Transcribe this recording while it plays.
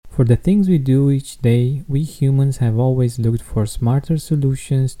For the things we do each day, we humans have always looked for smarter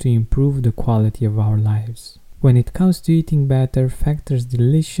solutions to improve the quality of our lives. When it comes to eating better, Factor's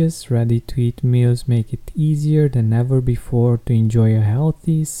delicious, ready-to-eat meals make it easier than ever before to enjoy a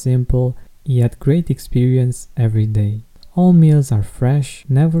healthy, simple, yet great experience every day. All meals are fresh,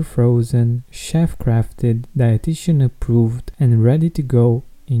 never frozen, chef-crafted, dietitian-approved, and ready to go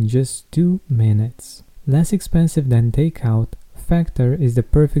in just 2 minutes. Less expensive than takeout, Factor is the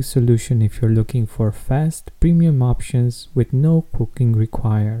perfect solution if you're looking for fast, premium options with no cooking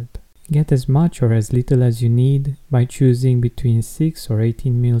required. Get as much or as little as you need by choosing between 6 or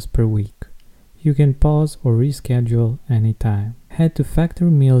 18 meals per week. You can pause or reschedule anytime. Head to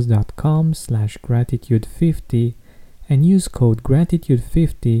factormeals.com/gratitude50 and use code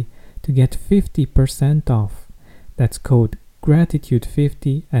gratitude50 to get 50% off. That's code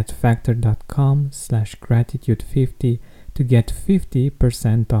gratitude50 at factor.com/gratitude50 to get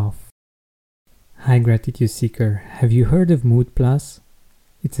 50% off. Hi Gratitude Seeker, have you heard of Mood Plus?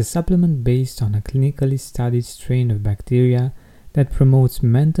 It's a supplement based on a clinically studied strain of bacteria that promotes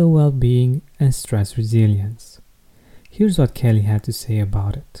mental well-being and stress resilience. Here's what Kelly had to say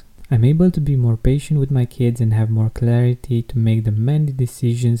about it. I'm able to be more patient with my kids and have more clarity to make the many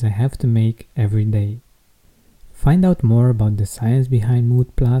decisions I have to make every day. Find out more about the science behind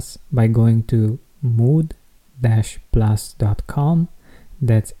Mood Plus by going to mood-plus.com.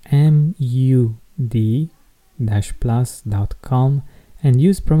 That's MUD-plus.com and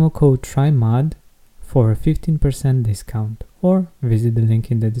use promo code TRYMOD for a 15% discount, or visit the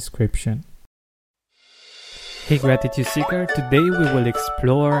link in the description. Hey Gratitude Seeker, today we will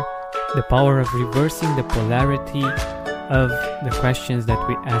explore the power of reversing the polarity of the questions that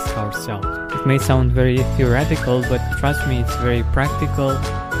we ask ourselves. It may sound very theoretical, but trust me, it's very practical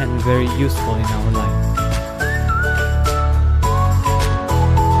and very useful in our lives.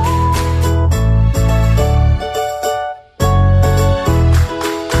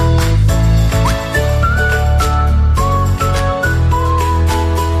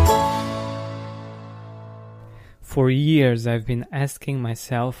 For years, I've been asking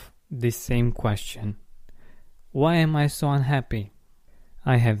myself this same question. Why am I so unhappy?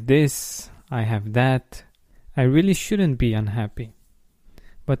 I have this, I have that. I really shouldn't be unhappy.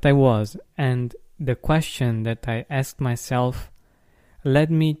 But I was, and the question that I asked myself led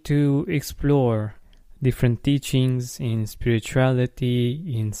me to explore different teachings in spirituality,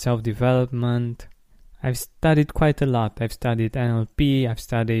 in self-development. I've studied quite a lot. I've studied NLP, I've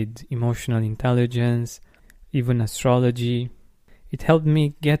studied emotional intelligence, even astrology. It helped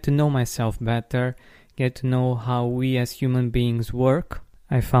me get to know myself better, get to know how we as human beings work.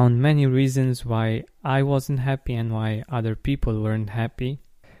 I found many reasons why I wasn't happy and why other people weren't happy.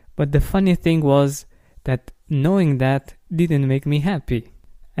 But the funny thing was that knowing that didn't make me happy.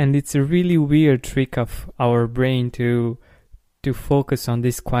 And it's a really weird trick of our brain to focus on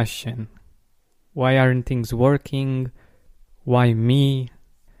this question. Why aren't things working? Why me?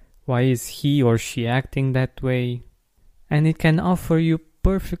 Why is he or she acting that way? And it can offer you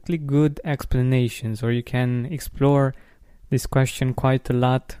perfectly good explanations, or you can explore this question quite a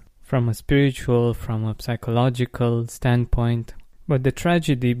lot from a spiritual, from a psychological standpoint. But the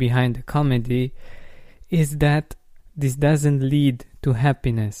tragedy behind the comedy is that this doesn't lead to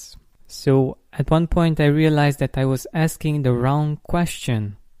happiness. So at one point I realized that I was asking the wrong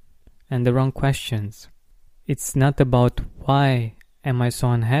question and the wrong questions. It's not about why am I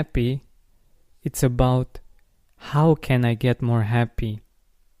so unhappy? It's about how can I get more happy?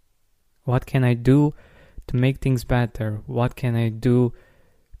 What can I do to make things better? What can I do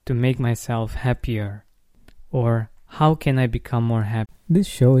to make myself happier? Or how can I become more happy? This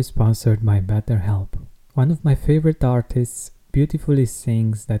show is sponsored by BetterHelp. One of my favorite artists beautifully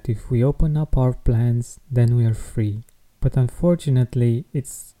sings that if we open up our plans, then we are free. But unfortunately,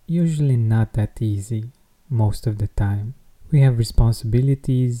 it's usually not that easy most of the time. We have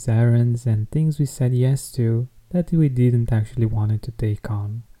responsibilities, errands, and things we said yes to that we didn't actually want to take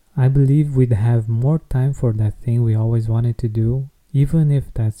on. I believe we'd have more time for that thing we always wanted to do, even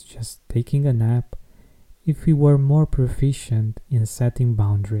if that's just taking a nap, if we were more proficient in setting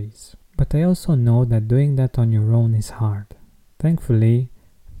boundaries. But I also know that doing that on your own is hard. Thankfully,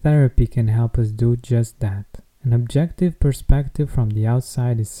 therapy can help us do just that. An objective perspective from the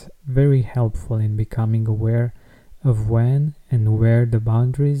outside is very helpful in becoming aware of when and where the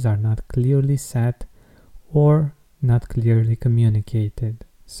boundaries are not clearly set or not clearly communicated.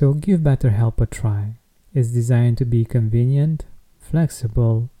 So give BetterHelp a try. It's designed to be convenient,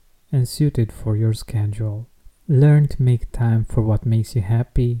 flexible, and suited for your schedule. Learn to make time for what makes you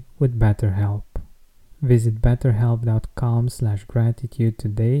happy with BetterHelp. Visit betterhelp.com/gratitude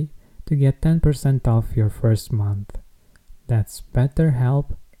today to get 10% off your first month. That's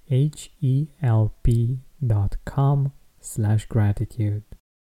BetterHelp, HELP.com/gratitude.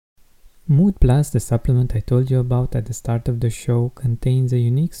 Mood Plus, the supplement I told you about at the start of the show, contains a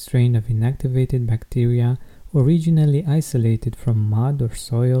unique strain of inactivated bacteria originally isolated from mud or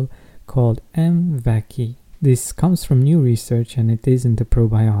soil called M. vaccae. This comes from new research and it isn't a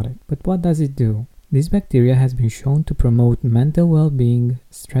probiotic. But what does it do? This bacteria has been shown to promote mental well-being,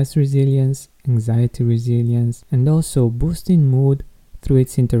 stress resilience, anxiety resilience, and also boosting mood through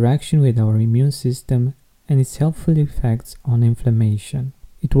its interaction with our immune system and its helpful effects on inflammation.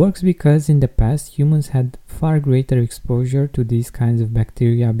 It works because in the past humans had far greater exposure to these kinds of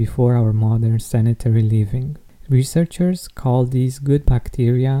bacteria before our modern sanitary living. Researchers call these good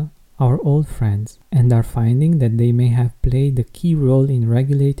bacteria our old friends and are finding that they may have played a key role in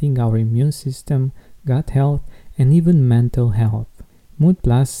regulating our immune system, gut health, and even mental health. Mood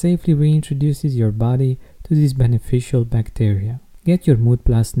Plus safely reintroduces your body to these beneficial bacteria. Get your Mood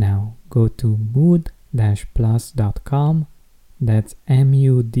Plus now. Go to mood-plus.com. That's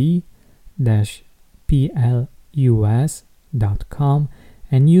MUD-PLUS.com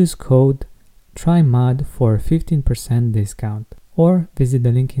and use code TRYMUD for a 15% discount. Or visit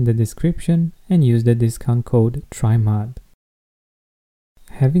the link in the description and use the discount code TRYMUD.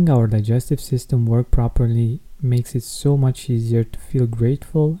 Having our digestive system work properly makes it so much easier to feel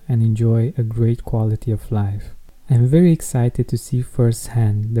grateful and enjoy a great quality of life. I'm very excited to see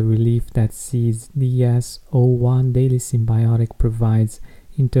firsthand the relief that Seed's DS-01 Daily Symbiotic provides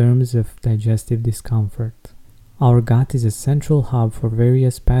in terms of digestive discomfort. Our gut is a central hub for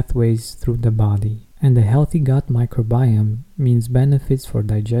various pathways through the body, and a healthy gut microbiome means benefits for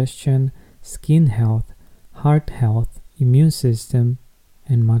digestion, skin health, heart health, immune system,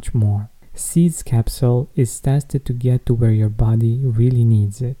 and much more. Seed's capsule is tested to get to where your body really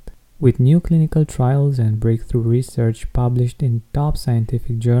needs it. With new clinical trials and breakthrough research published in top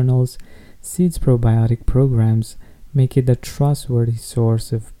scientific journals, Seed's probiotic programs make it a trustworthy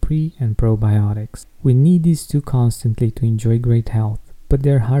source of pre- and probiotics. We need these two constantly to enjoy great health, but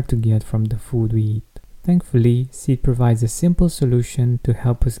they're hard to get from the food we eat. Thankfully, Seed provides a simple solution to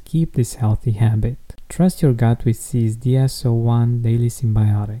help us keep this healthy habit. Trust your gut with Seed's DS-01 Daily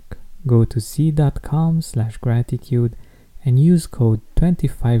Symbiotic. Go to seed.com/gratitude and use code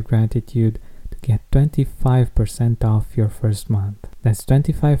 25gratitude to get 25% off your first month. That's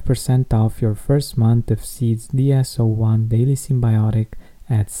 25% off your first month of Seed's DS-01 Daily Symbiotic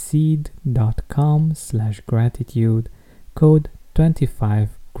at seed.com/gratitude, code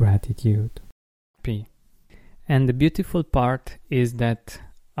 25gratitude. And the beautiful part is that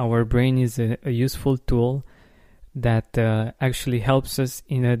our brain is a useful tool that actually helps us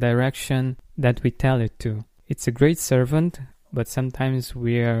in a direction that we tell it to. It's a great servant, but sometimes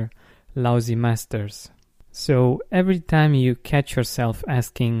we're lousy masters. So every time you catch yourself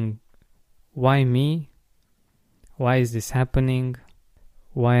asking, why me? Why is this happening?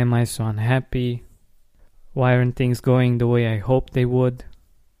 Why am I so unhappy? Why aren't things going the way I hoped they would?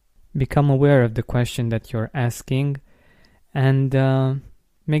 Become aware of the question that you're asking and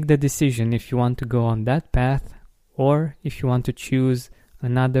make the decision if you want to go on that path or if you want to choose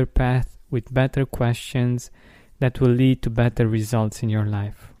another path with better questions that will lead to better results in your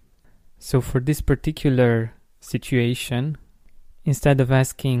life. So for this particular situation, instead of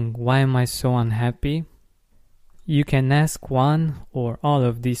asking, why am I so unhappy? You can ask one or all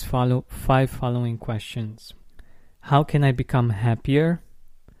of these five following questions. How can I become happier?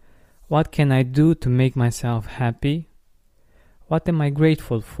 What can I do to make myself happy? What am I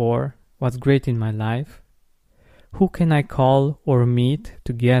grateful for? What's great in my life? Who can I call or meet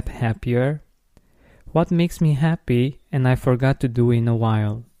to get happier? What makes me happy and I forgot to do in a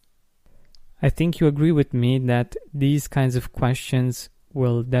while? I think you agree with me that these kinds of questions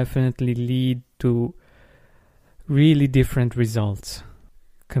will definitely lead to really different results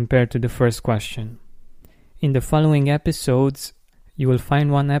compared to the first question. In the following episodes, you will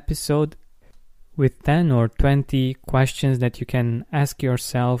find one episode with 10 or 20 questions that you can ask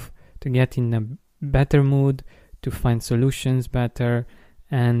yourself to get in a better mood, to find solutions better,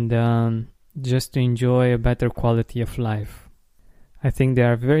 and just to enjoy a better quality of life. I think they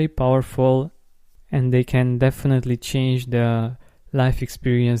are very powerful and they can definitely change the life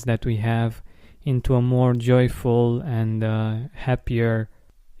experience that we have into a more joyful and happier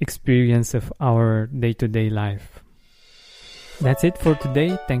experience of our day-to-day life. That's it for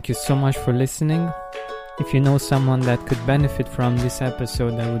today. Thank you so much for listening. If you know someone that could benefit from this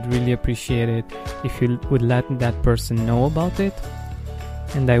episode, I would really appreciate it if you would let that person know about it.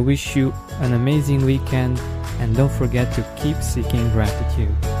 and I wish you an amazing weekend, and don't forget to keep seeking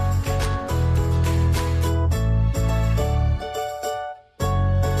gratitude.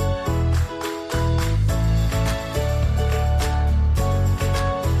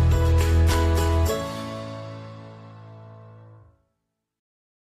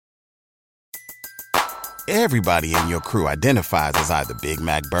 Everybody in your crew identifies as either Big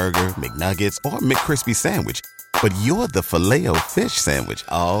Mac Burger, McNuggets, or McCrispy Sandwich. But you're the Filet-O-Fish Sandwich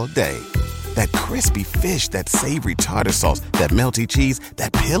all day. That crispy fish, that savory tartar sauce, that melty cheese,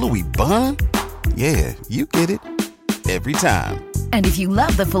 that pillowy bun. Yeah, you get it. Every time. And if you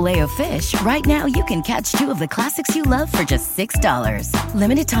love the Filet-O-Fish, right now you can catch two of the classics you love for just $6.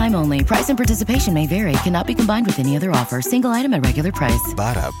 Limited time only. Price and participation may vary. Cannot be combined with any other offer. Single item at regular price.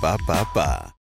 Ba-da-ba-ba-ba.